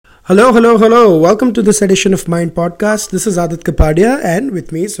Hello, hello, hello. Welcome to this edition of Mind Podcast. This is Aadit Kapadia and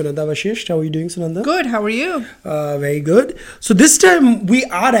with me, Sunanda Vashisht. How are you doing, Sunanda? Good. How are you? Very good. So this time we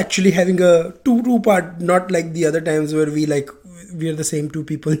are actually having a two part, not like the other times where we are the same two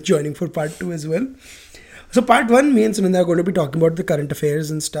people joining for part 2 as well. So part 1, me and Sunanda are going to be talking about the current affairs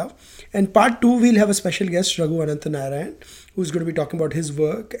and stuff. And part 2, we'll have a special guest, Raghu Ananthanarayan, who's going to be talking about his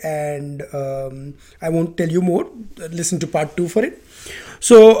work. And I won't tell you more. Listen to part 2 for it.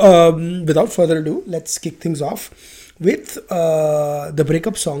 So without further ado, let's kick things off with the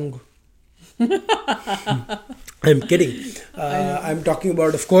breakup song. I'm kidding. I'm talking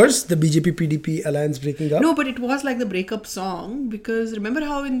about, of course, the BJP PDP alliance breaking up. No, but it was like the breakup song because remember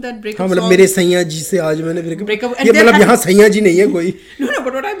how in that breakup song... मेरे सैया जी से आज मैंने breakup ये मतलब यहाँ सैया जी नहीं है कोई. No,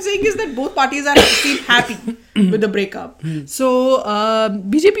 but what I'm saying is that both parties are seem happy with the breakup. So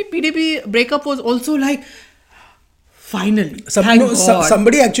BJP PDP breakup was also like finally.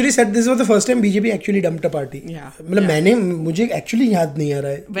 Somebody actually said this was the first time BJP actually dumped a party. Yeah. मतलब मुझे actually याद नहीं आ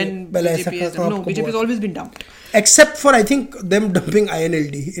रहा है. When BJP has always been dumped. Except for I think them dumping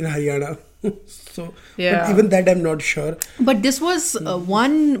INLD in Haryana. So yeah. But even that I'm not sure. But this was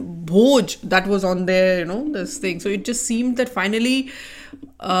one Bhoj that was on there, this thing. So it just seemed that finally,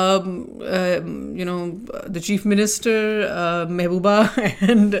 the Chief Minister, Mehbooba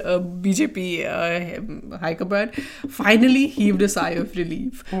and BJP High Command finally heaved a sigh of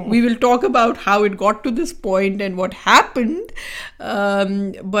relief. We will talk about how it got to this point and what happened.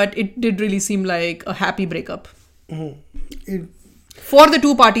 But it did really seem like a happy breakup. For the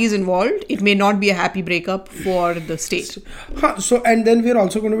two parties involved, it may not be a happy breakup for the state. So, and then we're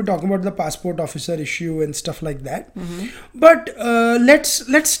also going to be talking about the passport officer issue and stuff like that. But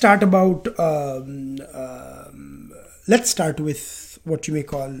let's start about let's start with what you may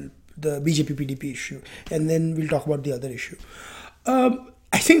call the BJP PDP issue, and then we'll talk about the other issue.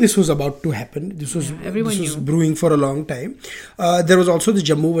 I think this was about to happen. This was brewing for a long time. There was also the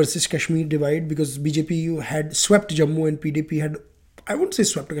Jammu versus Kashmir divide because BJP had swept Jammu and PDP had, I wouldn't say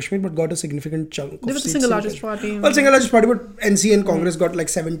swept Kashmir, but got a significant chunk of They were the seats single largest party. Well, single largest party, but NC and Congress got like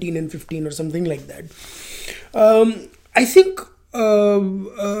 17 and 15 or something like that. I think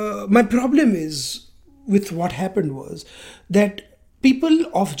my problem is with what happened was that people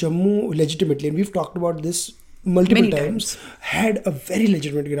of Jammu legitimately, and we've talked about this multiple times, had a very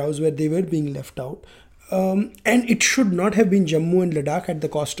legitimate grounds where they were being left out. And it should not have been Jammu and Ladakh at the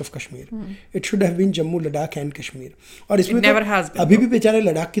cost of Kashmir. It should have been Jammu, Ladakh and Kashmir. और इसमें it never has been. अभी भी बेचारे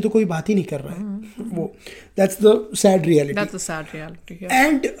लद्दाख की तो कोई बात ही नहीं कर रहा है. वो that's the sad reality. That's the sad reality. Yeah.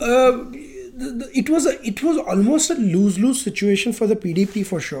 And it was almost a lose-lose situation for the PDP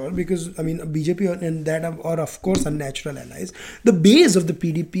for sure, because I mean BJP and that are of course unnatural allies. The base of the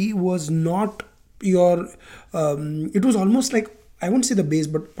PDP was not your it was almost like, I won't say the base,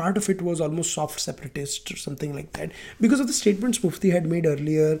 but part of it was almost soft separatist or something like that because of the statements Mufti had made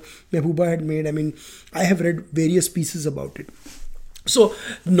earlier, Mehbooba had made. I mean, I have read various pieces about it. So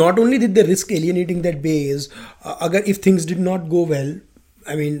not only did they risk alienating that base, if things did not go well,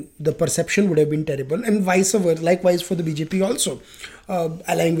 I mean, the perception would have been terrible, and vice versa, likewise for the BJP also,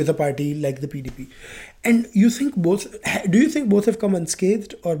 allying with a party like the PDP. And do you think both have come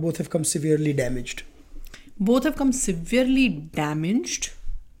unscathed or both have come severely damaged? Both have come severely damaged,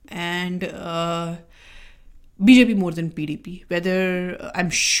 and BJP more than PDP. Whether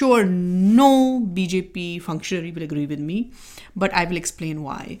I'm sure no BJP functionary will agree with me, but I will explain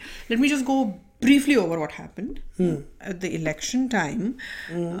why. Let me just go briefly over what happened. At the election time,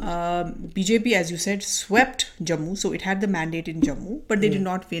 BJP, as you said, swept Jammu, so it had the mandate in Jammu, but they did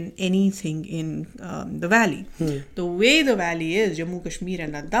not win anything in the valley. The way the valley is, Jammu, Kashmir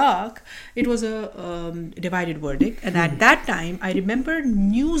and Ladakh, it was a divided verdict. And at that time, I remember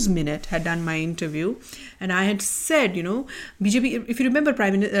News Minute had done my interview, and I had said, BJP, if you remember,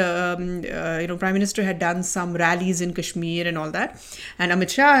 Prime Minister had done some rallies in Kashmir and all that, and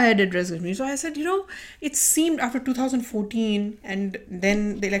Amit Shah had addressed Kashmir. So I said, it seemed after 2014 and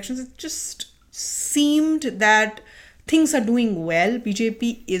then the elections, it just seemed that things are doing well.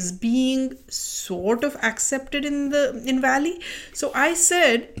 BJP is being sort of accepted in Valley. So I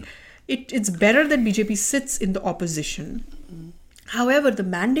said it's better that BJP sits in the opposition. However, the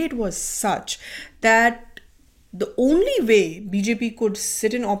mandate was such that the only way BJP could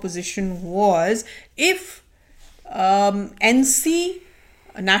sit in opposition was if NC,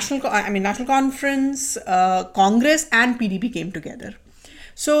 National Conference, Congress and PDP came together.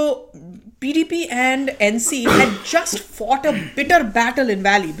 So PDP and NC had just fought a bitter battle in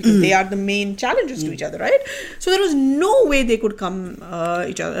Valley because they are the main challengers to each other, right? So there was no way they could come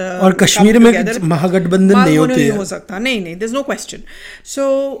each other. और कश्मीर में महागठबंधन नहीं होते हैं. हो सकता नहीं, there's no question.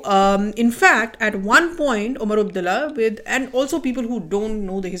 So in fact, at one point, Omar Abdullah and also people who don't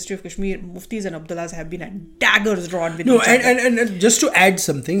know the history of Kashmir, Muftis and Abdullahs have been at daggers drawn with each other. And just to add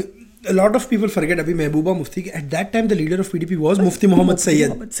something, a lot of people forget Abhi Mehbooba Mufti. At that time, the leader of PDP was Mufti Muhammad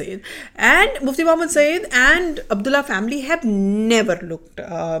Sayyid. And Mufti Muhammad Sayyid and Abdullah family have never looked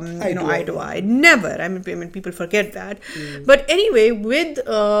eye to eye. Never. I mean, people forget that. But anyway, with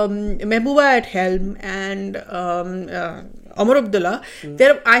Mehbooba at helm and Omar Abdullah,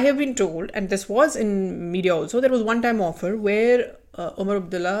 I have been told, and this was in media also, there was one time offer where Omar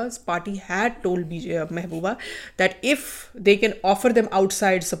Abdullah's party had told Mehbooba that if they can offer them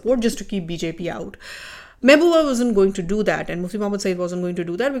outside support just to keep BJP out. Mehbooba wasn't going to do that, and Mufti Muhammad Sayyid wasn't going to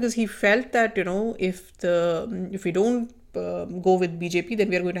do that because he felt that, if we don't go with BJP, then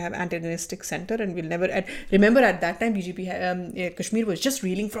we are going to have antagonistic center, and we'll never. And remember, at that time, BJP Kashmir was just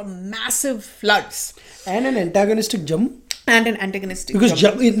reeling from massive floods and an antagonistic Jammu. And an antagonistic because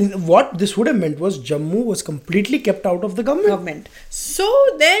what this would have meant was Jammu was completely kept out of the government. So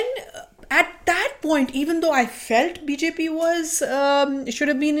then at that point, even though I felt BJP should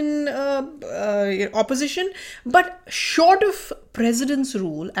have been in opposition, but short of president's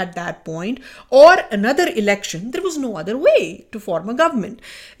rule at that point or another election, there was no other way to form a government.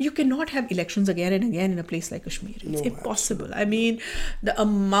 You cannot have elections again and again in a place like Kashmir. It's impossible. I mean, the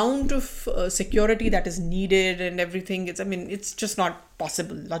amount of security that is needed and everything, it's just not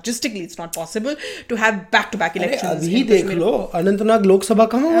possible. Logistically, it's not possible to have back-to-back elections. Abhi dekh lo, Anantnag Lok Sabha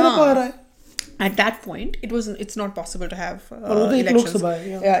kahan ho pa raha hai? At that point, it's not possible to have elections.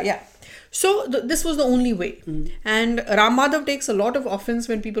 So this was the only way. And Ram Madhav takes a lot of offense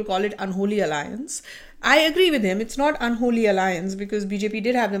when people call it unholy alliance. I agree with him. It's not unholy alliance because BJP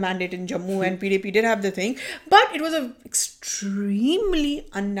did have the mandate in Jammu and PDP did have the thing. But it was an extremely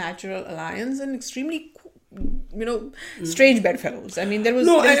unnatural alliance and extremely strange bedfellows. I mean, there was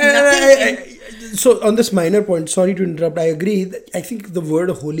nothing. So on this minor point, sorry to interrupt, I agree. I think the word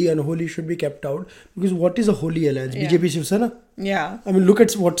holy, unholy should be kept out because what is a holy alliance? BJP Shiv Sena? Yeah. I mean, look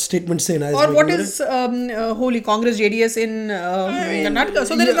at what statements say. Or what is holy? Congress, JDS in Karnataka.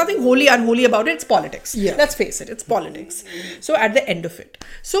 So there is nothing holy, unholy about it. It's politics. Yeah. Let's face it. It's politics. So at the end of it.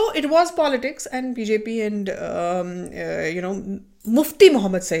 So it was politics and BJP and, Mufti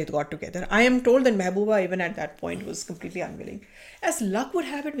Muhammad Sayyid got together. I am told that Mehbooba even at that point was completely unwilling. As luck would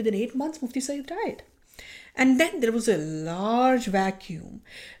have it, within 8 months, Mufti Sayyid died. And then there was a large vacuum.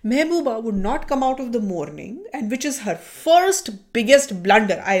 Mehbooba would not come out of the mourning, and which is her first biggest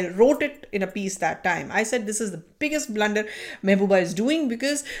blunder. I wrote it in a piece that time. I said this is the biggest blunder Mehbooba is doing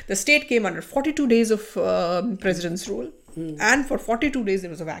because the state came under 42 days of president's rule. And for 42 days there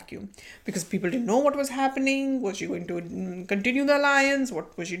was a vacuum because people didn't know what was happening. Was she going to continue the alliance?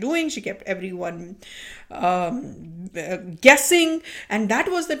 What was she doing? She kept everyone guessing, and that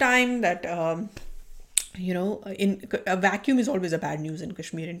was the time that in a vacuum is always a bad news in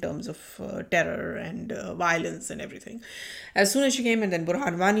Kashmir in terms of terror and violence and everything. As soon as she came and then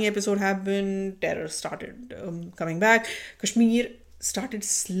Burhan Wani episode happened, terror started coming back. Kashmir started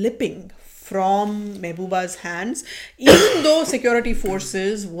slipping from Mehbooba's hands, even though security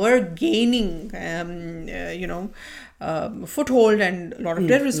forces were gaining, foothold and a lot of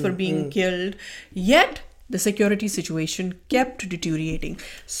terrorists were being killed, yet the security situation kept deteriorating.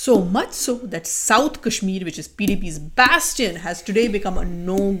 So much so that South Kashmir, which is PDP's bastion, has today become a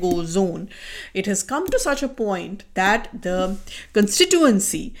no-go zone. It has come to such a point that the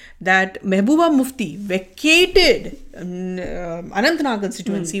constituency that Mehbooba Mufti vacated, Anantnag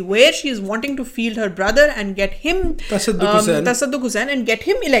constituency, where she is wanting to field her brother and get him Tasadduk Hussain and get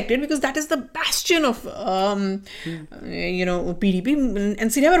him elected because that is the bastion of PDP,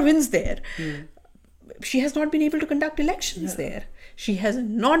 and she never wins there. She has not been able to conduct elections there. She has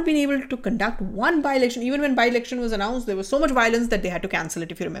not been able to conduct one by-election. Even when by-election was announced, there was so much violence that they had to cancel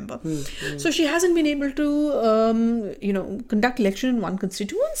it, if you remember. So she hasn't been able to, conduct election in one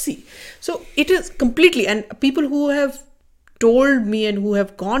constituency. So it is completely, and people who have told me and who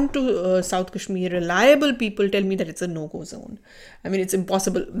have gone to South Kashmir, reliable people tell me that it's a no-go zone. I mean, it's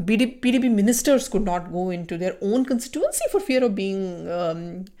impossible. PDP ministers could not go into their own constituency for fear of being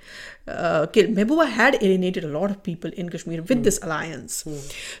killed. Mehbooba had alienated a lot of people in Kashmir with this alliance.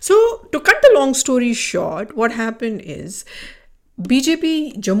 So, to cut the long story short, what happened is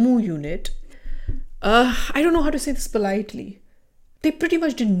BJP Jammu unit, I don't know how to say this politely, they pretty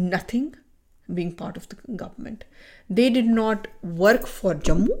much did nothing. being part of the government. They did not work for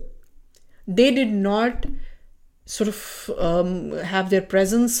Jammu. They did not sort of have their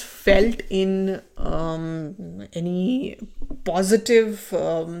presence felt in any positive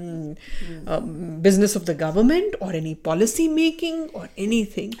business of the government or any policy making or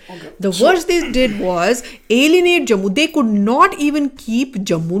anything. Okay. The worst they did was alienate Jammu. They could not even keep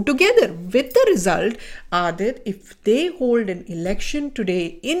Jammu together. With the result, Aadit, if they hold an election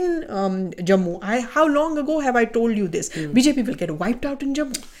today in Jammu, how long ago have I told you this? BJP will get wiped out in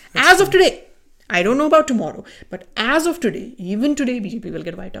Jammu. As of today. I don't know about tomorrow, but as of today, even today, BJP will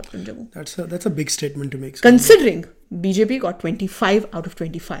get wiped out in Jammu. That's a big statement to make. Considering BJP got 25 out of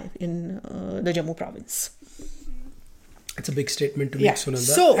 25 in the Jammu province. It's a big statement to make, Sunanda.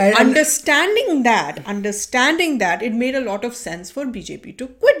 So, understanding that, it made a lot of sense for BJP to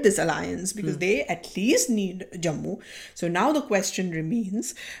quit this alliance because they at least need Jammu. So now the question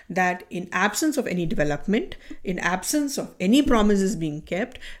remains that in absence of any development, in absence of any promises being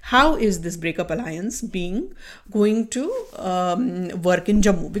kept, how is this breakup alliance going to work in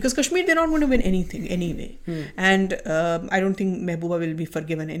Jammu? Because Kashmir, they're not going to win anything anyway. And I don't think Mehbooba will be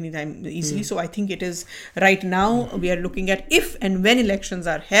forgiven anytime easily. So I think it is right now we are looking at if and when elections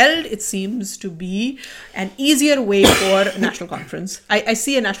are held, it seems to be an easier way for national conference. I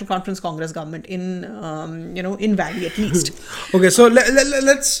see a national conference Congress government in in Valley at least. Okay, so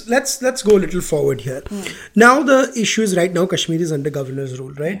let's go a little forward here. Now the issue is right now Kashmir is under governor's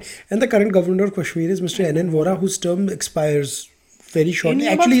rule, right? Yes. And the current governor of Kashmir is Mr. N.N. Vora, whose term expires very shortly.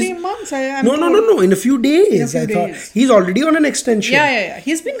 In about 3 months. No. In a few days. I thought he's already on an extension. Yeah.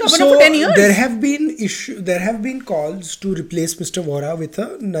 He's been governor for 10 years. There have been calls to replace Mr. Vora with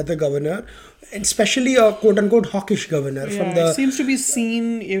another governor, especially a quote-unquote hawkish governor. It seems to be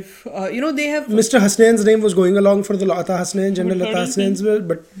seen if they have. Mr. Hasnain's name was going along for the Lata Hasnain, General Lata Hasnain's bill,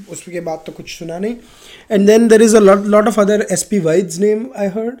 but uske baad to kuch suna nahi. And then there is a lot of other SP Vaid's name I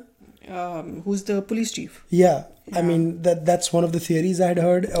heard. Who's the police chief? Yeah. I mean that's one of the theories I had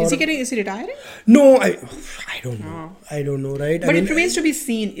heard. Is he retiring? No, I don't know. I don't know, right? But it remains to be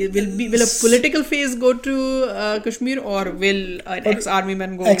seen. Will a political phase go to Kashmir, or will an ex-army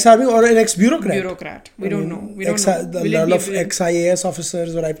man go? Ex-army or an ex-bureaucrat? We don't know. A lot of ex-IAS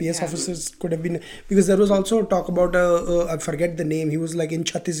officers or IPS officers could have been, because there was also talk about I forget the name. He was like in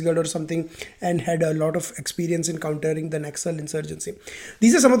Chhattisgarh or something and had a lot of experience in countering the Naxal insurgency.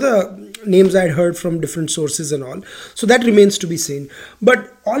 These are some of the names I had heard from different sources and all. So that remains to be seen.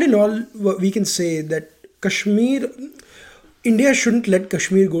 But all in all, we can say that India shouldn't let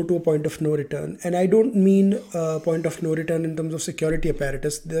Kashmir go to a point of no return. And I don't mean a point of no return in terms of security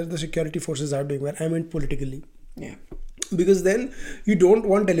apparatus. The security forces are doing well. I meant politically. Yeah. Because then you don't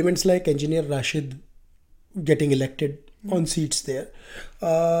want elements like Engineer Rashid getting elected on seats there.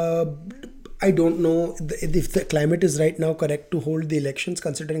 I don't know if the climate is right now correct to hold the elections,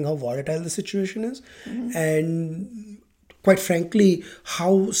 considering how volatile the situation is. And quite frankly,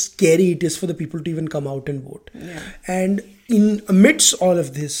 how scary it is for the people to even come out and vote. Yeah. And amidst all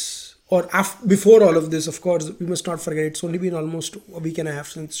of this, or before all of this, of course, we must not forget, it's only been almost a week and a half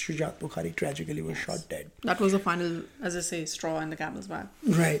since Shujat Bukhari tragically was shot dead. That was the final, as I say, straw in the camel's back.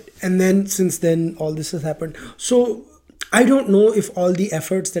 Right. And then since then, all this has happened. So I don't know if all the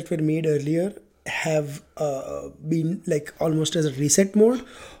efforts that were made earlier have been like almost as a reset mode,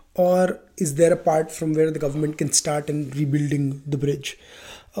 or is there a part from where the government can start in rebuilding the bridge?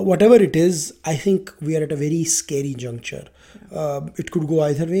 Whatever it is, I think we are at a very scary juncture. It could go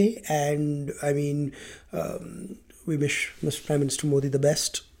either way, and I mean, we wish Mr. Prime Minister Modi the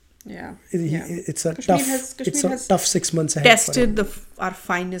best. Yeah. It's a tough 6 months ahead. Tested our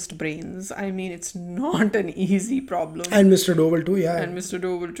finest brains. I mean, it's not an easy problem. And Mr.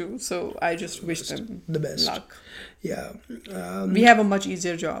 Doval too, So I just wish them the best luck. Yeah. We have a much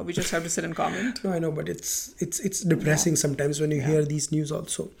easier job. We just have to sit and comment. No, I know, but it's depressing sometimes when you hear these news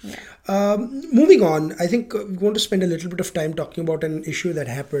also. Yeah. Moving on, I think we want to spend a little bit of time talking about an issue that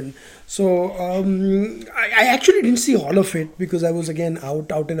happened. So I actually didn't see all of it because I was again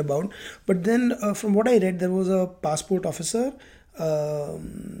out and about. But then from what I read, there was a passport officer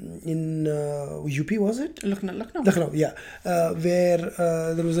in UP, was it? Lucknow, yeah. Where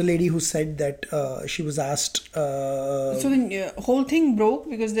there was a lady who said that she was asked... So the whole thing broke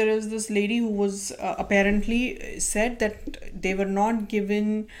because there is this lady who was apparently said that they were not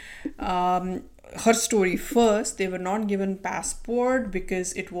given... her story first, they were not given passport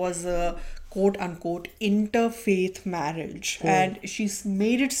because it was a quote-unquote interfaith marriage. And she's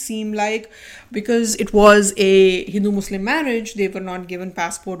made it seem like because it was a Hindu-Muslim marriage, they were not given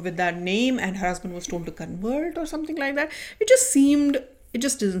passport with that name and her husband was told to convert or something like that. It just seemed it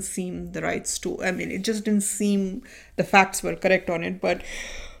just didn't seem the right story. I mean, it just didn't seem the facts were correct on it. But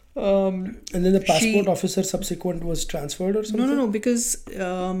and then the passport officer subsequent was transferred or something? No, because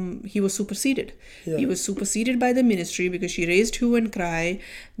he was superseded. Yeah. He was superseded by the ministry because she raised hue and cry.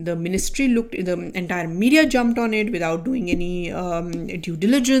 The ministry the entire media jumped on it without doing any due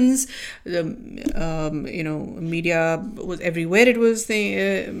diligence. The media was everywhere. It was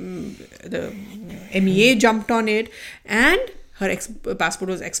the MEA jumped on it, and her passport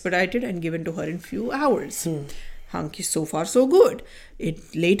was expedited and given to her in few hours. Hunky, so far so good.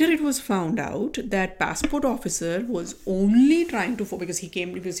 Later it was found out that passport officer was only trying to because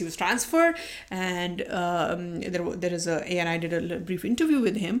he was transferred, and there is and I did a brief interview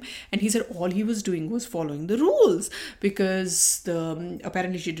with him, and he said all he was doing was following the rules because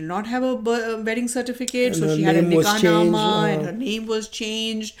apparently she did not have a wedding certificate, so she had a nikah and her name was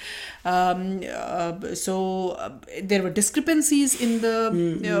changed. So there were discrepancies in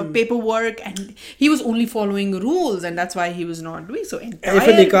the paperwork, and he was only following rules, and that's why he was not doing so. If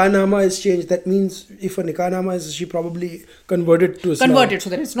a nikah nama is changed, that means if a nikah nama is, she probably converted to Islam. So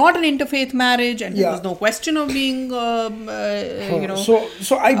that it's not an interfaith marriage, and there was no question of being, So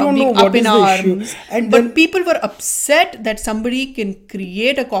I don't know what is the issue. But people were upset that somebody can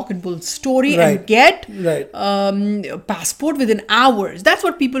create a cock and bull story and get passport within hours. That's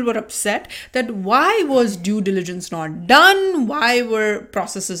what people were upset. That why was due diligence not done? Why were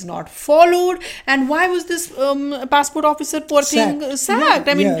processes not followed? And why was this passport officer sacked?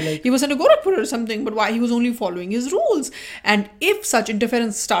 I mean, he was in a Gorakhpur or something, but why he was only following his rules? And if such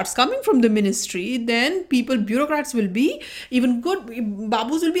interference starts coming from the ministry, then bureaucrats will be even good.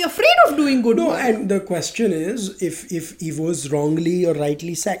 Babus will be afraid of doing good work. And the question is, if he was wrongly or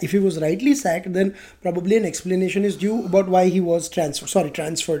rightly sacked. If he was rightly sacked, then probably an explanation is due about why he was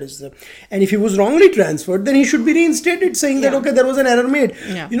transferred is the. And if he was wrongly transferred, then he should be reinstated, saying that okay, there was an error made.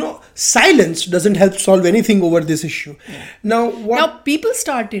 Yeah. Silence doesn't help solve anything over this issue. Yeah. Now people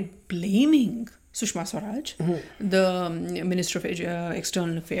started blaming Sushma Swaraj, the Minister of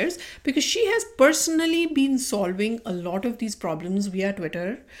External Affairs, because she has personally been solving a lot of these problems via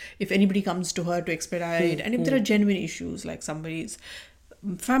Twitter. If anybody comes to her to expedite, and if there are genuine issues like somebody's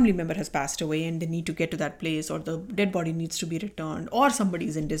family member has passed away and they need to get to that place, or the dead body needs to be returned, or somebody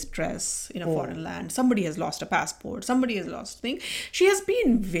is in distress in a foreign land, somebody has lost a passport, somebody has lost a thing, she has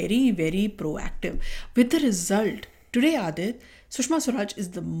been very, very proactive. With the result, today, Aadit, Sushma Swaraj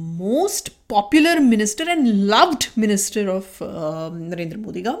is the most popular minister and loved minister of Narendra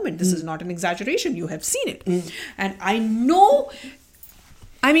Modi government. This is not an exaggeration. You have seen it. And I know,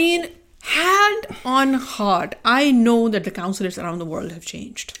 hand on heart, I know that the consulates around the world have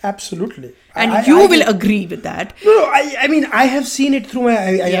changed. Absolutely. And you will agree with that. No, I have seen it through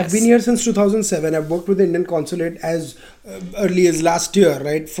I have been here since 2007. I've worked with the Indian consulate as early as last year,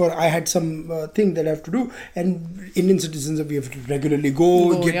 right? I had some thing that I have to do. And Indian citizens, we have to regularly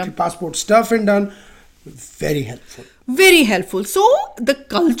get passport stuff and done. Very helpful. Very helpful. So the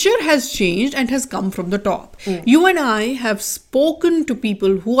culture has changed and has come from the top. You and I have spoken to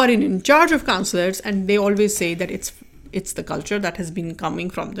people who are in charge of consulates, and they always say that it's the culture that has been coming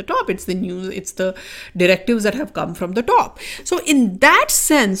from the top. It's the news, it's the directives that have come from the top. So in that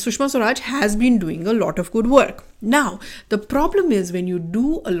sense, Sushma Swaraj has been doing a lot of good work. Now, the problem is when you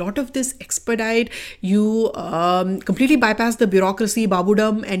do a lot of this expedite, you completely bypass the bureaucracy,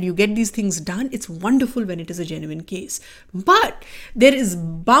 babudam, and you get these things done. It's wonderful when it is a genuine case. But there is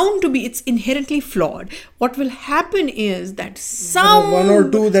bound to be, it's inherently flawed. What will happen is that one or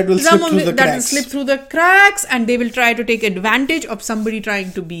two that will slip through the cracks, and they will try to take advantage of somebody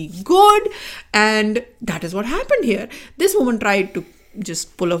trying to be good. And that is what happened here. This woman tried to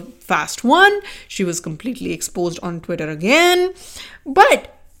just pull a fast one. She was completely exposed on Twitter again.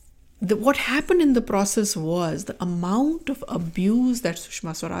 But what happened in the process was the amount of abuse that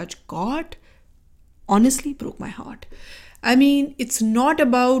Sushma Swaraj got honestly broke my heart. I mean, it's not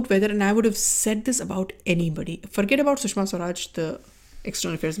about whether, and I would have said this about anybody. Forget about Sushma Swaraj, the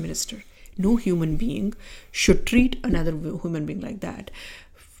External Affairs Minister. No human being should treat another human being like that.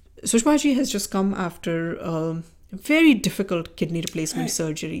 Sushma ji has just come after very difficult kidney replacement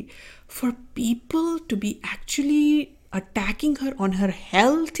surgery. For people to be actually attacking her on her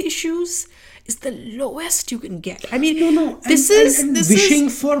health issues is the lowest you can get. I mean, this is wishing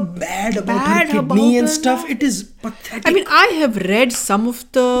for bad about her kidney and stuff. It is pathetic. I mean, I have read some of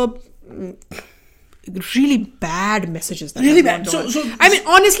the really bad messages that really bad. I mean,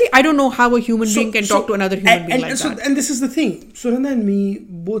 honestly, I don't know how a human being can talk to another human being like that. And this is the thing. Sunanda and me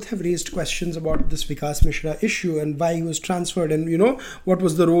both have raised questions about this Vikas Mishra issue and why he was transferred and, what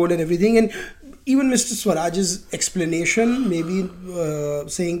was the role and everything. And even Mr. Swaraj's explanation, maybe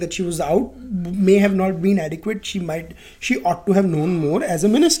saying that she was out, may have not been adequate. She ought to have known more as a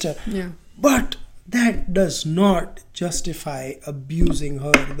minister. Yeah. But that does not justify abusing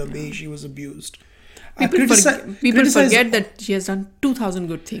her the way she was abused. People forget that she has done 2,000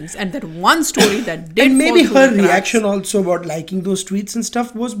 good things, and that one story that did. And maybe fall her through the cracks. reaction also about liking those tweets and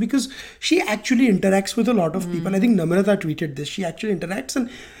stuff was because she actually interacts with a lot of people. I think Namrata tweeted this. She actually interacts, and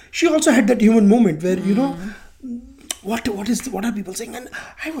she also had that human moment where what are people saying? And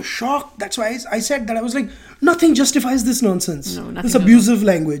I was shocked. That's why I said that. I was like, nothing justifies this nonsense. No, nothing this abusive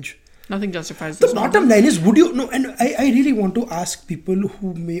language. Nothing justifies The this. bottom line is, would you, no, and I really want to ask people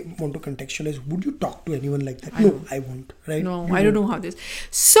who may want to contextualize, would you talk to anyone like that? No, I won't, right? No, I don't know how this.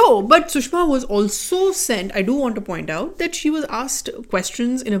 So, but Sushma was also sent, I do want to point out that she was asked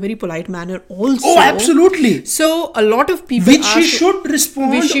questions in a very polite manner also. Oh, absolutely. So, a lot of people Which she should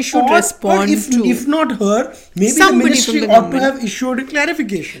respond or if not her, maybe the ministry ought to have issued a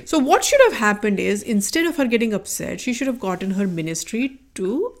clarification. So, what should have happened is, instead of her getting upset, she should have gotten her ministry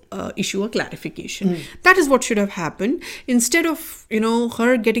to issue a clarification. That is what should have happened. Instead of,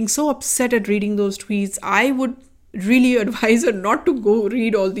 her getting so upset at reading those tweets, I would really advise her not to go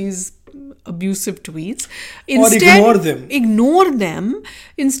read all these abusive tweets. Instead, or ignore them. Ignore them.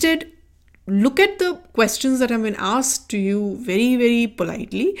 Instead, look at the questions that have been asked to you very, very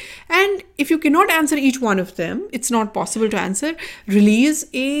politely. And if you cannot answer each one of them, it's not possible to answer, release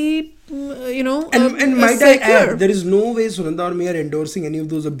a and might I add, there is no way Sunanda or me are endorsing any of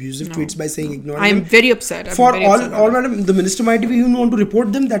those abusive tweets by saying ignore them. I'm very upset. The minister might even want to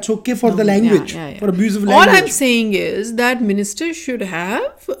report them. That's okay for the language, for abusive language. All I'm saying is that minister should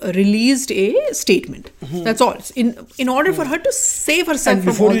have released a statement. That's all. In order for her to save herself and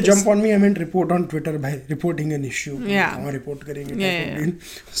from before all you this. jump on me, I meant report on Twitter by reporting an issue.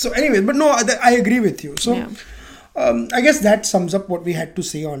 So anyway, but no, I agree with you. So. I guess that sums up what we had to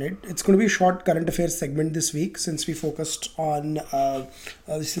say on it. It's going to be a short current affairs segment this week since we focused on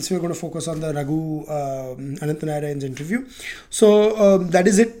since we're going to focus on the Raghu Ananthanarayan's interview. So that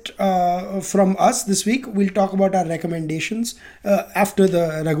is it from us this week. We'll talk about our recommendations after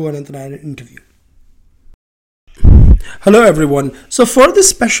the Raghu Ananthanarayan interview. Hello everyone. So for this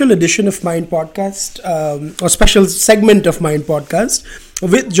special edition of Mind Podcast, or special segment of Mind Podcast,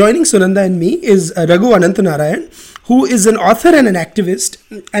 with joining Sunanda and me is Raghu Ananthanarayan, who is an author and an activist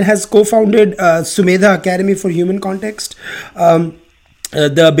and has co-founded Sumedha Academy for Human Context,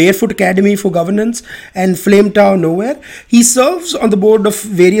 the Barefoot Academy for Governance, and Flame Tower Nowhere. He serves on the board of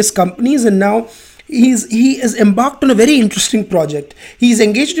various companies, and now he is embarked on a very interesting project. He is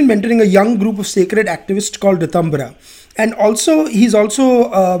engaged in mentoring a young group of sacred activists called Ritambhara. And also, he's also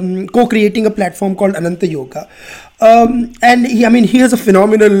co-creating a platform called Anantha Yoga. And he has a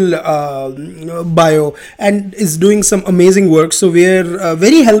phenomenal bio and is doing some amazing work. So we're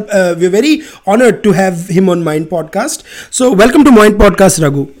very honored to have him on Mind Podcast. So welcome to Mind Podcast,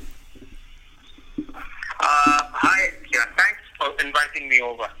 Raghu. Hi, thanks for inviting me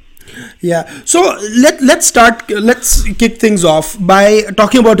over. Yeah, so let's kick things off by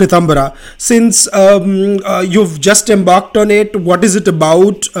talking about Ritambhara. Since you've just embarked on it, what is it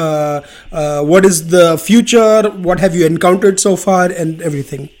about? What is the future? What have you encountered so far, and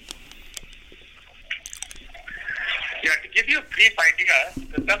everything? Yeah, to give you a brief idea,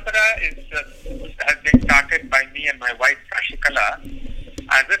 Ritambhara has been started by me and my wife Shashikala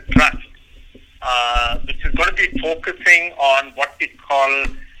as a trust, which is going to be focusing on what we call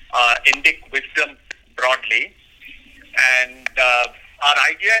Indic wisdom broadly, and our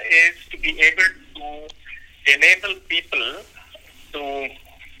idea is to be able to enable people to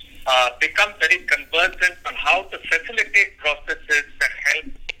become very conversant on how to facilitate processes that help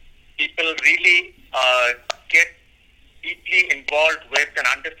people really get deeply involved with and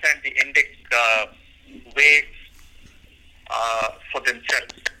understand the Indic ways for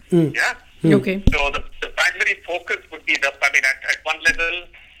themselves. Yeah. Okay. So the primary focus would be at one level,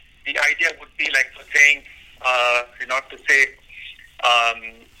 the idea would be like for saying,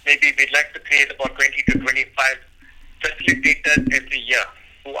 maybe we'd like to create about 20 to 25 facilitators every year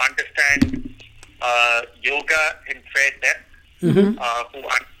who understand yoga in fair depth, who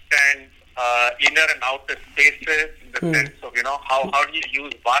understand inner and outer spaces in the sense of, how do you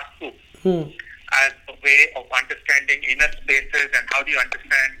use Vastu as a way of understanding inner spaces, and how do you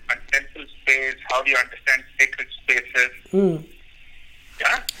understand a temple space, how do you understand sacred spaces.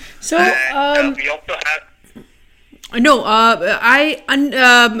 Yeah. So and we also have. No, I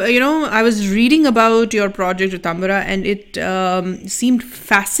was reading about your project, Ritambhara, and it seemed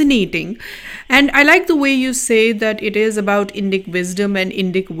fascinating. And I like the way you say that it is about Indic wisdom and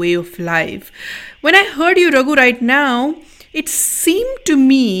Indic way of life. When I heard you, Raghu, right now, it seemed to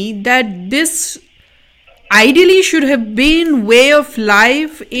me that this ideally should have been way of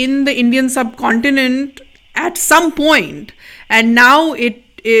life in the Indian subcontinent at some point, and now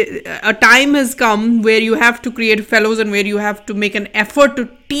a time has come where you have to create fellows and where you have to make an effort to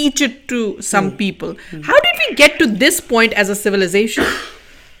teach it to some people. How did we get to this point as a civilization?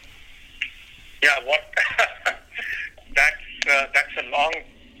 Yeah, that's a long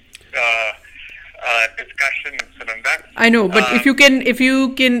discussion, Sunanda. I know, but if you can,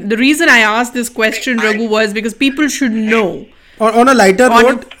 the reason I asked this question, Raghu, was because people should know. On a lighter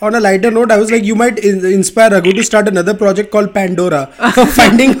note, I was like, you might inspire Raghu to start another project called Pandora,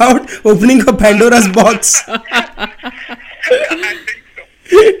 finding out, opening a Pandora's box. I think so.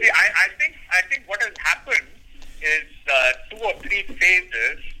 See, I think what has happened is 2 or 3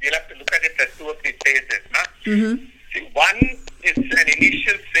 phases. You'll have to look at it as 2 or 3 phases. Mm-hmm. See, one is an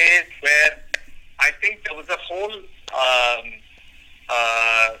initial phase where I think there was a whole,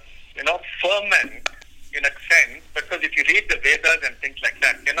 ferment, in a sense, because if you read the Vedas and things like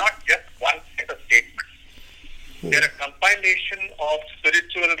that, they're not just one set of statements. They're a compilation of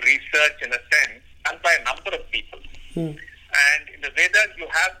spiritual research, in a sense, done by a number of people. And in the Vedas, you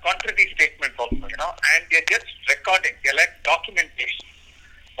have contrary statements also, and they're just recording. They're like documentation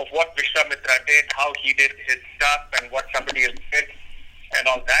of what Vishwamitra did, how he did his stuff, and what somebody else did, and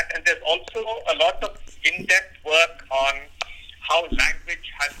all that. And there's also a lot of in-depth work on how language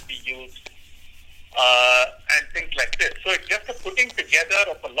has to be used, and things like this. So it's just a putting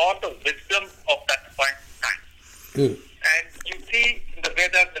together of a lot of wisdom of that point in time. And you see in the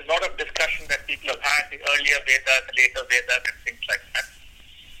Vedas a lot of discussion that people have had, the earlier Vedas, the later Vedas, and things like that.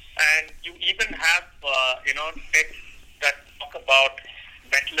 And you even have, texts that talk about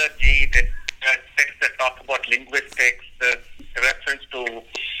metallurgy, texts that talk about linguistics, the reference to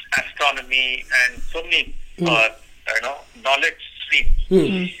astronomy, and so many, knowledge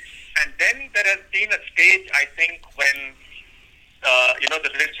streams. And then there has been a stage, I think, when, the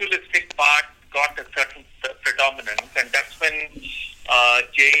ritualistic part got a certain predominance, and that's when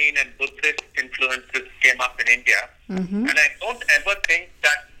Jain and Buddhist influences came up in India. And I don't ever think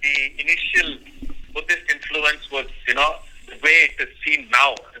that the initial Buddhist influence was, the way it is seen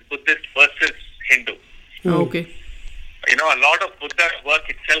now, Buddhist versus Hindu. Okay. A lot of Buddha's work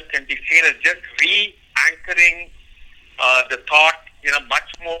itself can be seen as just re-anchoring the thought in a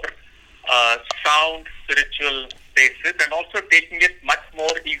much more sound spiritual basis, and also taking it much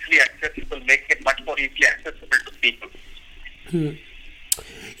more easily accessible, making it much more easily accessible to people. And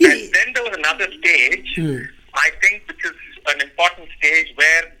then there was another stage, I think, which is an important stage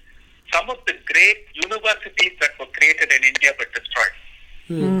where some of the great universities that were created in India were destroyed.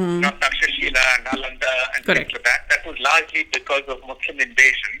 Takshashila and Nalanda and things like that. That was largely because of Muslim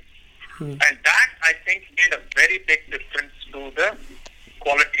invasion. And that, I think, made a very big difference to the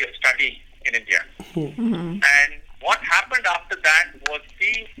quality of study in India. And what happened after that was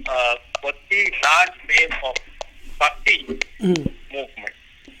the large wave of Bhakti movement.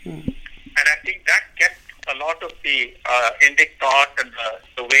 And I think that kept a lot of the Indic thought and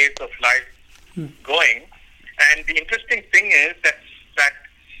the ways of life going. And the interesting thing is that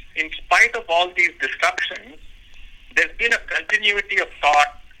in spite of all these disruptions, there's been a continuity of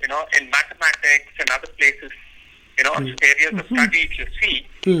thought, in mathematics and other places, areas of study. If you see,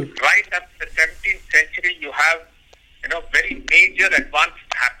 right up to the 17th century, you have, very major advances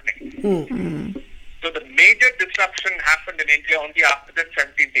happening. So the major disruption happened in India only after the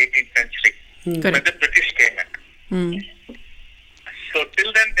 17th, 18th century, when the British came in. So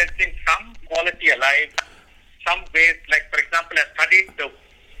till then, there's been some quality alive, some ways, like, for example, I studied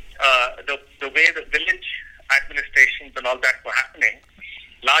the way the village administrations and all that were happening,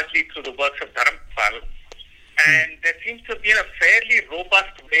 largely through the works of Dharamsal. And there seems to have been a fairly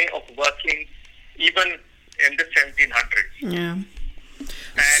robust way of working even in the 1700s. Yeah.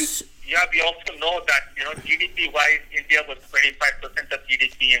 And we also know that, GDP-wise, India was 25% of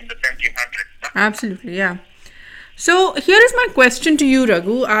GDP in the 1700s. Absolutely, yeah. So here is my question to you,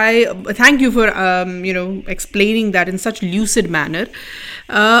 Raghu. I thank you for explaining that in such lucid manner.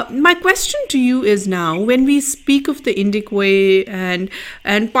 My question to you is now, when we speak of the Indic way, and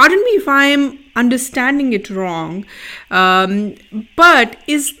pardon me if I am understanding it wrong, but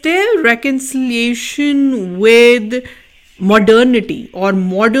is there reconciliation with modernity or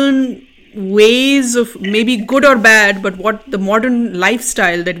modern ways of, maybe good or bad, but what the modern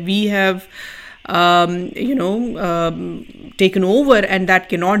lifestyle that we have taken over, and that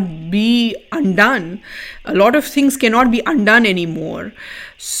cannot be undone. A lot of things cannot be undone anymore.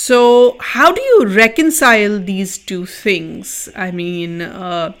 So how do you reconcile these two things? I mean,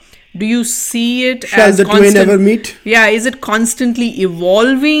 do you see it Shall as the twain ever meet? Yeah, is it constantly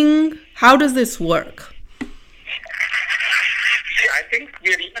evolving? How does this work? See, I think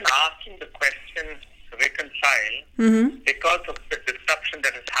we are even asking the question to reconcile because of the disruption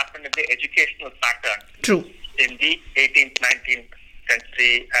that has happened in the educational pattern True. in the 18th, 19th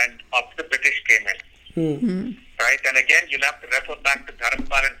century and after the British came in. Right? And again, you'll have to refer back to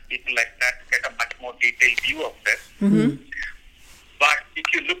Ritambhara and people like that to get a much more detailed view of this. But if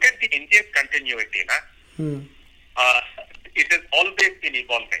you look at the Indian continuity, it has always been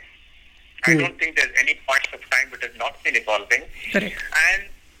evolving. I don't think there's any point of time it has not been evolving. Correct. And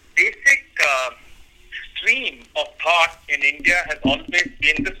basic stream of thought in India has always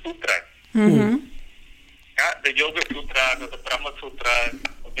been the sutras. Yeah, the Yoga Sutras or the Brahma Sutras,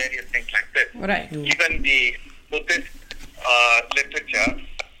 various things like this. Right. Even the Buddhist literature,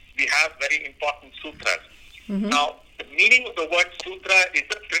 we have very important sutras. Now, the meaning of the word sutra is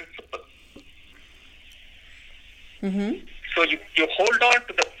a principle. So you hold on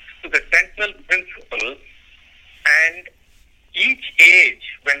to the central principle, and each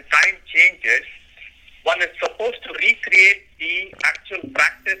age, when time changes, one is supposed to recreate the actual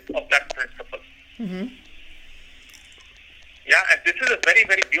practice of that principle. Yeah, and this is a very,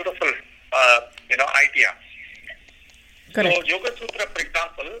 very beautiful, idea. Correct. So Yoga Sutra, for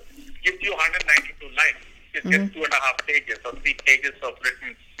example, gives you 192 lines. It gets 2.5 pages or 3 pages of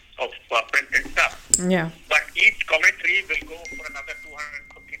written, printed stuff. Yeah. But each commentary will go for another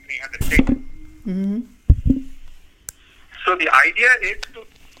 250, 300 pages. So the idea is to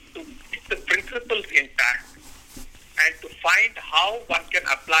keep the principles intact and to find how one can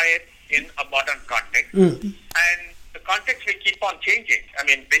apply it in a modern context. And the context will keep on changing. I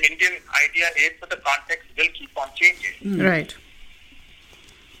mean, the Indian idea is that the context will keep on changing. Right.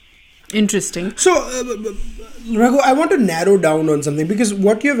 Interesting. So, Raghu, I want to narrow down on something, because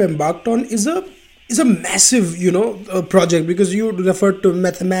what you have embarked on is a massive, project, because you referred to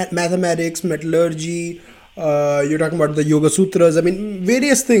mathematics, metallurgy, you're talking about the Yoga Sutras, I mean,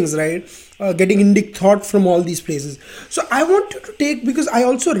 various things, right? Getting Indic thought from all these places. So I want you to take, because I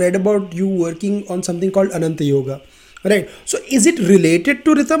also read about you working on something called Anantha Yoga. Right. So is it related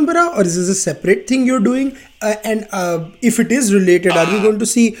to Ritambhara, or is this a separate thing you're doing? And if it is related, are we going to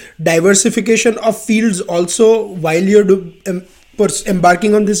see diversification of fields also while you're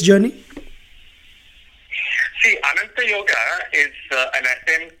embarking on this journey? See, Anantha Yoga is an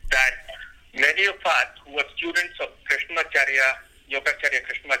attempt that many of us who are students of Krishnamacharya, Yogacharya,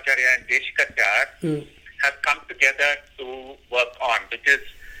 Krishnamacharya and Deshikacharya have come together to work on, which is,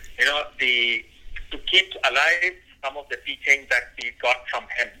 to keep alive some of the teaching that we got from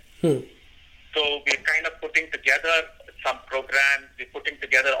him. So we're kind of putting together some programs, we're putting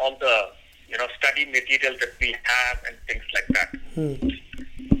together all the, study material that we have and things like that.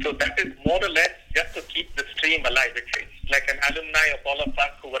 So that is more or less just to keep the stream alive. It's like an alumni of all of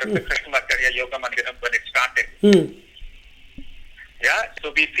us who were at the Krishnamacharya Yoga Mandiram when it started. Yeah,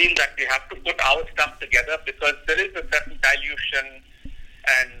 so we feel that we have to put our stuff together because there is a certain dilution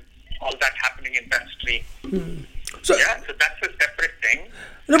and all that happening in that stream. So that's a separate thing.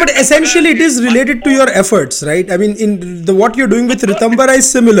 No, but essentially it is related to your efforts, right? I mean, in what you're doing with Ritambhara is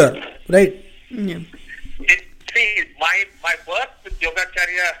similar, right? Yeah. See, my work with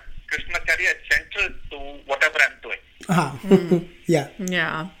Yogacharya, Krishnamacharya is central to whatever I'm doing. Yeah.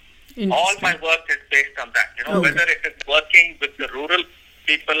 Yeah. All my work is based on that. Whether it is working with the rural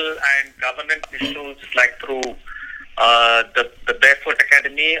people and governance issues like through the Barefoot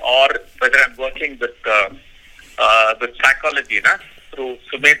Academy, or whether I'm working with psychology, through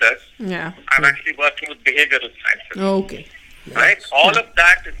Sumedas. Yeah. I'm actually working with behavioral sciences. Okay. Right? All of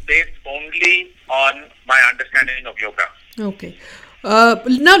that is based only on my understanding of yoga. Okay.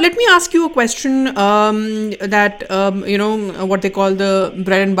 Now let me ask you a question that what they call the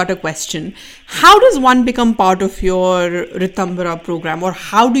bread and butter question. How does one become part of your Ritambhara program, or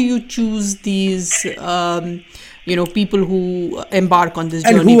how do you choose these people who embark on this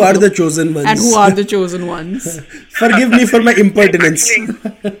journey? And who are the chosen ones? And who are the chosen ones? Forgive me for my impertinence.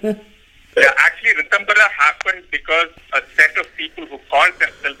 Actually, Ritambhara happened because a set of people who called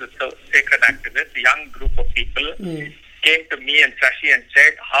themselves sacred activists, a young group of people, came to me and Shashi and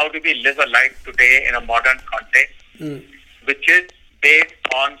said, how do we live a life today in a modern context, which is based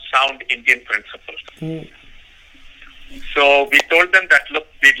on sound Indian principles? So we told them that, look,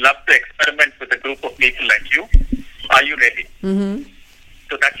 we'd love to experiment with a group of people like you. Are you ready?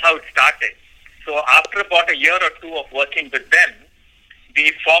 So that's how it started. So after about a year or two of working with them,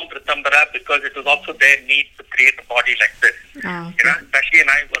 we formed Ritambhara because it was also their need to create a body like this. Okay. Shashi and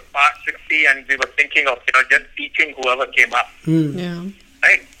I were past 60 and we were thinking of just teaching whoever came up. Yeah.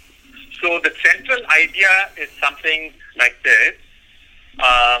 Right? So the central idea is something like this.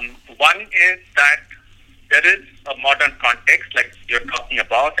 One is that there is a modern context like you're talking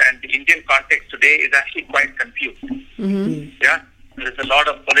about, and the Indian context today is actually quite confused. Yeah? There's a lot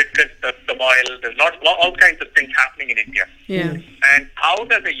of political turmoil. There's all kinds of things happening in India. Yeah. And how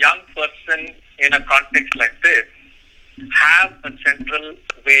does a young person in a context like this have a central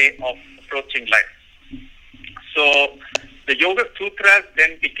way of approaching life? So the Yoga Sutras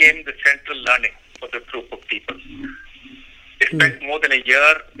then became the central learning for the group of people. They spent more than a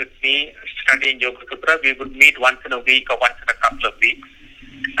year with me studying Yoga Sutra. We would meet once in a week or once in a couple of weeks.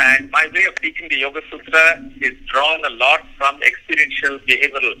 And my way of teaching the Yoga Sutra is drawn a lot from experiential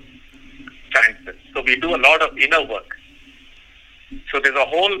behavioral sciences. So we do a lot of inner work. So there's a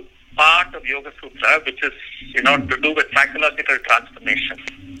whole part of Yoga Sutra which is, to do with psychological transformation,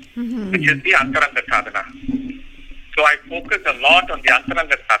 which is the Antaranga Sadhana. So I focus a lot on the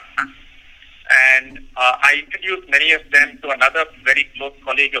Antaranga Sadhana. And I introduced many of them to another very close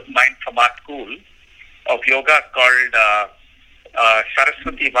colleague of mine from our school of yoga called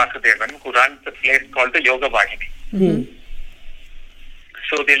Saraswati Vasudevan, who runs a place called the Yoga Vahini.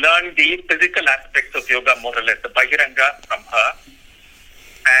 So they learn the physical aspects of yoga more or less, the Bahiranga from her.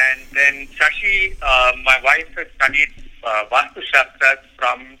 And then Shashi, my wife, has studied Vastu Shastras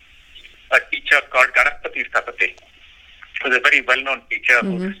from a teacher called Ganapati Sapate, who's a very well-known teacher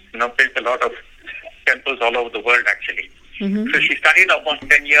who's built a lot of temples all over the world actually. So she studied almost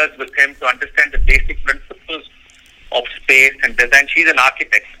 10 years with him to understand the basic principles of space and design. She's an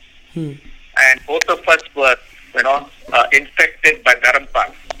architect. And both of us were, infected by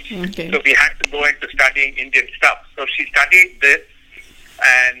Dharampa. Okay. So we had to go into studying Indian stuff. So she studied this,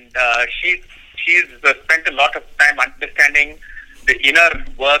 and she's spent a lot of time understanding the inner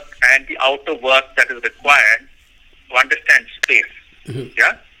work and the outer work that is required to understand space.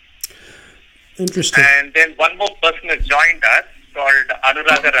 Yeah? Interesting. And then one more person has joined us called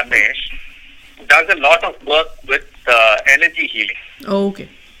Anuradha Ramesh, who does a lot of work with energy healing. Oh, okay.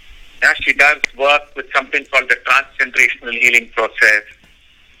 Yeah, she does work with something called the transgenerational healing process,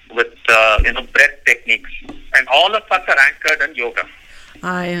 with breath techniques, and all of us are anchored in yoga.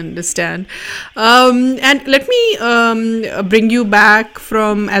 I understand. And let me bring you back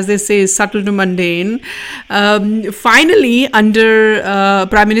from, as they say, subtle to mundane. Finally, under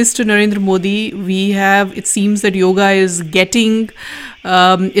Prime Minister Narendra Modi, it seems that yoga is getting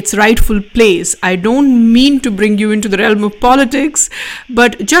its rightful place. I don't mean to bring you into the realm of politics,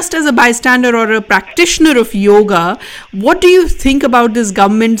 but just as a bystander or a practitioner of yoga, what do you think about this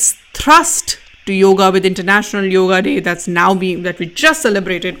government's thrust to yoga with International Yoga Day that we just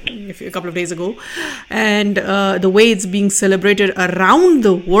celebrated a couple of days ago, and the way it's being celebrated around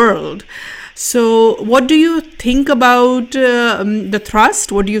the world? So what do you think about the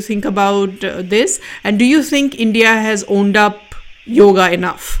thrust? What do you think about this? And do you think India has owned up yoga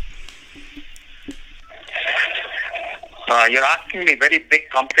enough? You're asking me very big,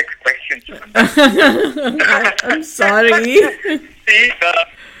 complex questions. I'm sorry. See,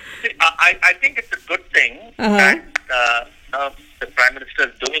 I think it's a good thing that the Prime Minister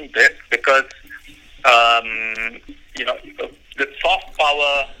is doing this because, the soft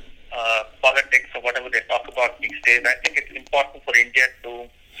power politics or whatever they talk about these days, I think it's important for India to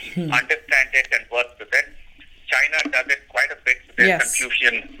understand it and work with it. China does it quite a bit with their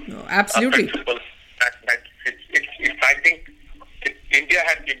Confucian absolutely. principles. I think India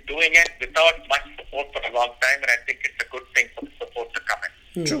has been doing it without much support for a long time, and I think it's a good thing for the support to come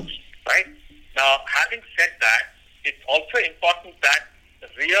in. True. Right? Now, having said that, it's also important that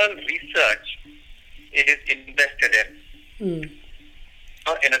real research is invested in.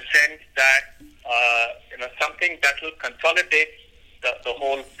 In a sense that, something that will consolidate the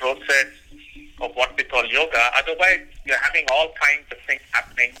whole process of what we call yoga. Otherwise, you're having all kinds of things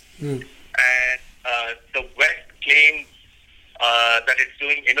happening. And the West claims that it's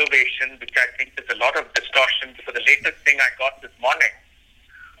doing innovation, which I think is a lot of distortion. So the latest thing I got this morning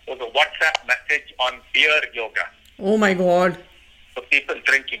was a WhatsApp message on beer yoga. Oh my God. So people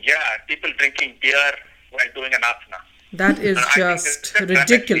drinking beer while doing an asana. That is just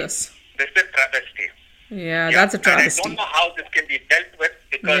ridiculous. This is a travesty. Yeah, that's a travesty. And I don't know how this can be dealt with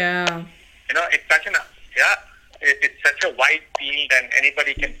because, it's such a wide field and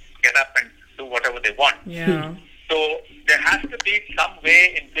anybody can get up and do whatever they want. Yeah. So there has to be some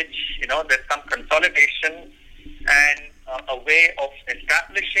way in which, there's some consolidation and a way of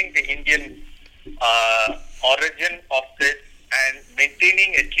establishing the Indian origin of this and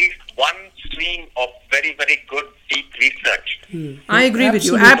maintaining at least one stream of very, very good deep research. I agree with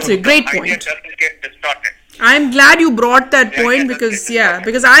you. Absolutely. Absolutely. Great The idea point. doesn't get distorted. I'm glad you brought that point yeah, because that's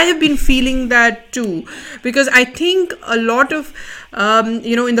because I have been feeling that too, because I think a lot of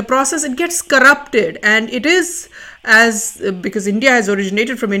in the process it gets corrupted, and it is because India has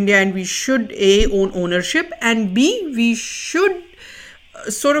originated from India, and we should own ownership, and B, we should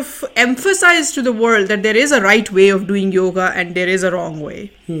sort of emphasize to the world that there is a right way of doing yoga and there is a wrong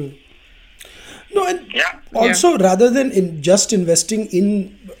way. No, and Yeah. also rather than just investing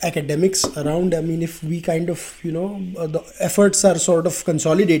in academics around, I mean, if we kind of, the efforts are sort of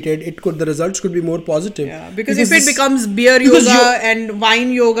consolidated, the results could be more positive. Yeah, because if it becomes beer because yoga and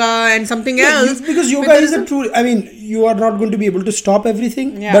wine yoga and something else, because yoga is a true, I mean, you are not going to be able to stop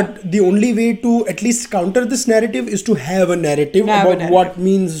everything, Yeah. but the only way to at least counter this narrative is to have a narrative about what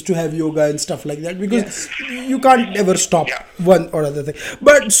means to have yoga and stuff like that, because you can't ever stop one or other thing.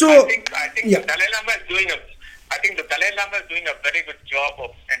 But so I think yeah. the Dalai Lama is doing a very good job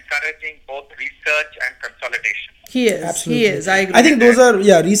of encouraging both research and consolidation. He is. Absolutely. He is. I agree. I think those are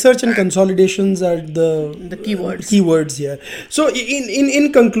research and consolidations are the keywords. here. So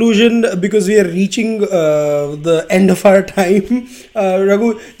in conclusion, because we are reaching the end of our time,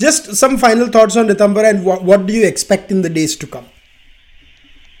 Raghu, just some final thoughts on Ritambhara, and what do you expect in the days to come?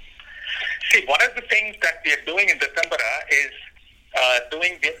 See, one of the things that we are doing in Ritambhara is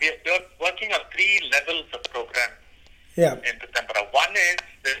we are working on 3 levels of program in Ritambhara. One is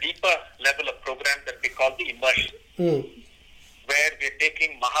the deeper level of program that we call the immersion, where we are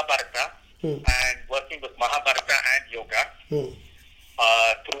taking Mahabharata and working with Mahabharata and yoga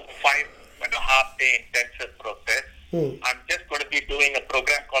through 5.5-day intensive process. I'm just going to be doing a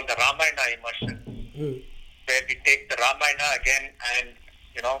program called the Ramayana immersion, where we take the Ramayana again and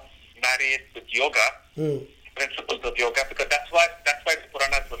marry it with yoga, principles of yoga, because that's why the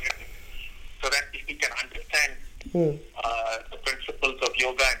Puranas were written, so that we can understand the principles of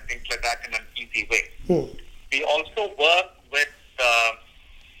yoga and things like that in an easy way. We also work with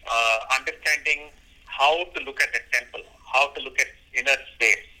understanding how to look at a temple, how to look at inner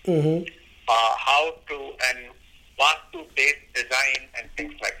space, how to and Vastu-based design and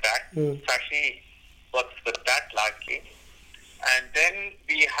things like that. Sashi works with that largely. And then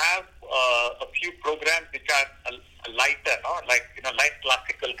we have a few programs which are lighter, like light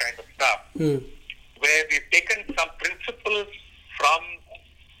classical kind of stuff, where we've taken some principles from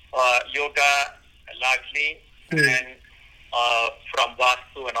yoga largely and from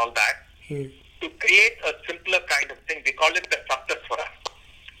Vastu and all that to create a simpler kind of thing. We call it the Saptaswara.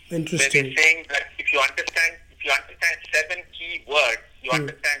 Interesting. Where we're saying that if you understand 7 key words, you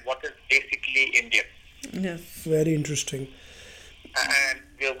understand what is basically Indian. Yes. Very interesting. And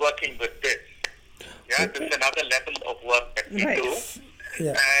we're working with this. Yeah, this is another level of work that we do.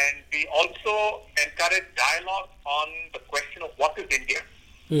 Yeah. And we also encourage dialogue on the question of what is India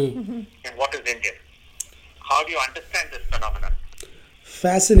and what is Indian. How do you understand this phenomenon?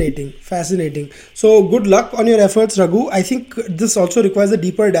 Fascinating. So good luck on your efforts, Raghu. I think this also requires a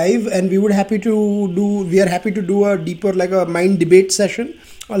deeper dive, and we are happy to do a deeper, like a mind debate session,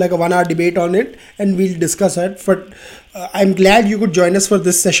 or like a 1-hour debate on it, and we'll discuss it. But I'm glad you could join us for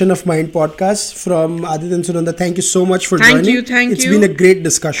this session of Mind Podcast from Aadit and Sunanda. Thank you so much for joining. Thank you. It's been a great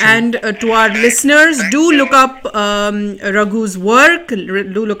discussion. And to our listeners, do look up Raghu's work,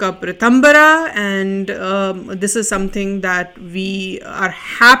 do look up Ritambhara, and this is something that we are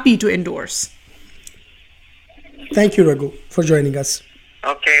happy to endorse. Thank you, Raghu, for joining us.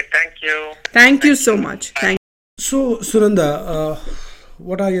 Okay, thank you. Thank you so much. So, Sunanda,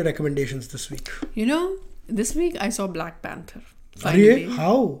 what are your recommendations this week? This week I saw Black Panther. Finally. Really?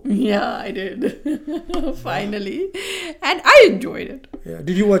 How? Yeah, I did. Finally. And I enjoyed it. Yeah.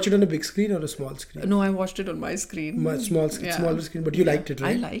 Did you watch it on a big screen or a small screen? No, I watched it on my screen. Smaller screen, but you liked it,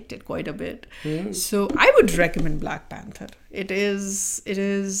 right? I liked it quite a bit. So I would recommend Black Panther. It is.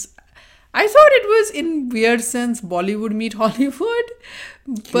 I thought it was, in weird sense, Bollywood meet Hollywood,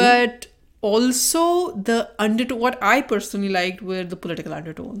 but also the undertone. What I personally liked were the political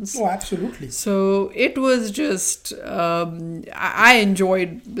undertones. Oh, absolutely. So it was just I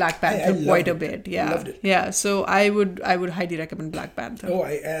enjoyed Black Panther quite a bit. Yeah, loved it. Yeah. So I would highly recommend Black Panther. Oh,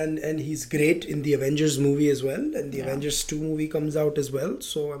 and he's great in the Avengers movie as well, and the Avengers 2 movie comes out as well.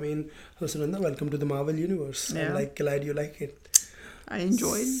 So I mean, Sunanda, welcome to the Marvel universe. Yeah. I'm glad you like it. I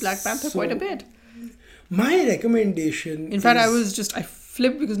enjoyed Black Panther quite a bit. My recommendation. In fact, I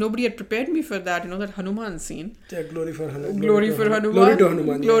flipped because nobody had prepared me for that. That Hanuman scene. Yeah, glory for Hanuman. Glory for Hanuman. Glory to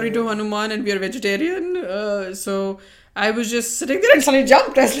Hanuman. Glory to Hanuman, and we are vegetarian. So I was just sitting there and suddenly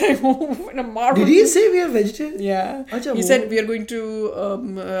jumped. I was like, oh, in a marvel. Did he say we are vegetarian? Yeah. Achha, He said we are going to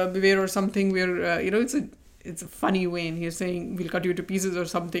beware or something. We're, it's a funny way, and he's saying we'll cut you to pieces or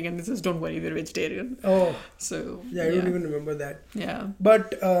something, and he says, don't worry, we're vegetarian. Oh. So. Yeah, I don't even remember that. Yeah.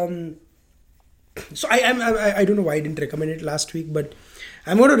 But, so I don't know why I didn't recommend it last week, but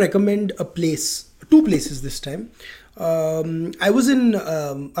I'm going to recommend two places this time. I was in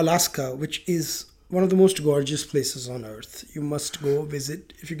Alaska, which is one of the most gorgeous places on earth. You must go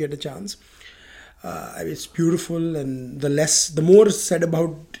visit if you get a chance. It's beautiful, and the more said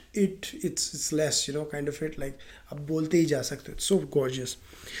about it, it's less, kind of it, like ab bolte hi ja sakte. It's so gorgeous.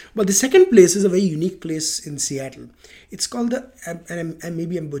 But the second place is a very unique place in Seattle. It's called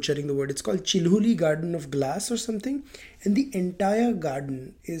maybe I'm butchering the word, it's called Chilhuli Garden of Glass or something. And the entire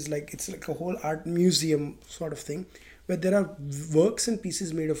garden is it's like a whole art museum sort of thing, where there are works and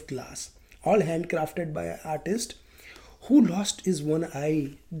pieces made of glass, all handcrafted by an artist who lost his one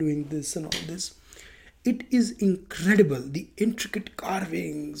eye doing this and all this. It is incredible, the intricate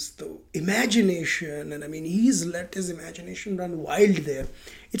carvings, the imagination, and he's let his imagination run wild there.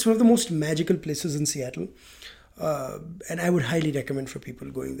 It's one of the most magical places in Seattle, and I would highly recommend for people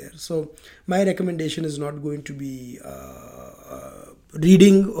going there. So my recommendation is not going to be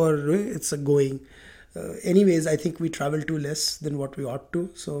reading, or it's a going. Anyways, I think we travel too less than what we ought to,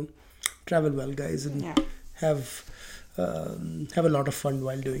 so travel well, guys, and have a lot of fun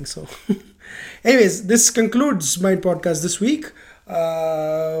while doing so. Anyways, this concludes my podcast this week.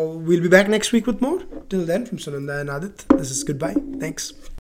 We'll be back next week with more. Till then, from Sunanda and Aadit, this is goodbye. Thanks.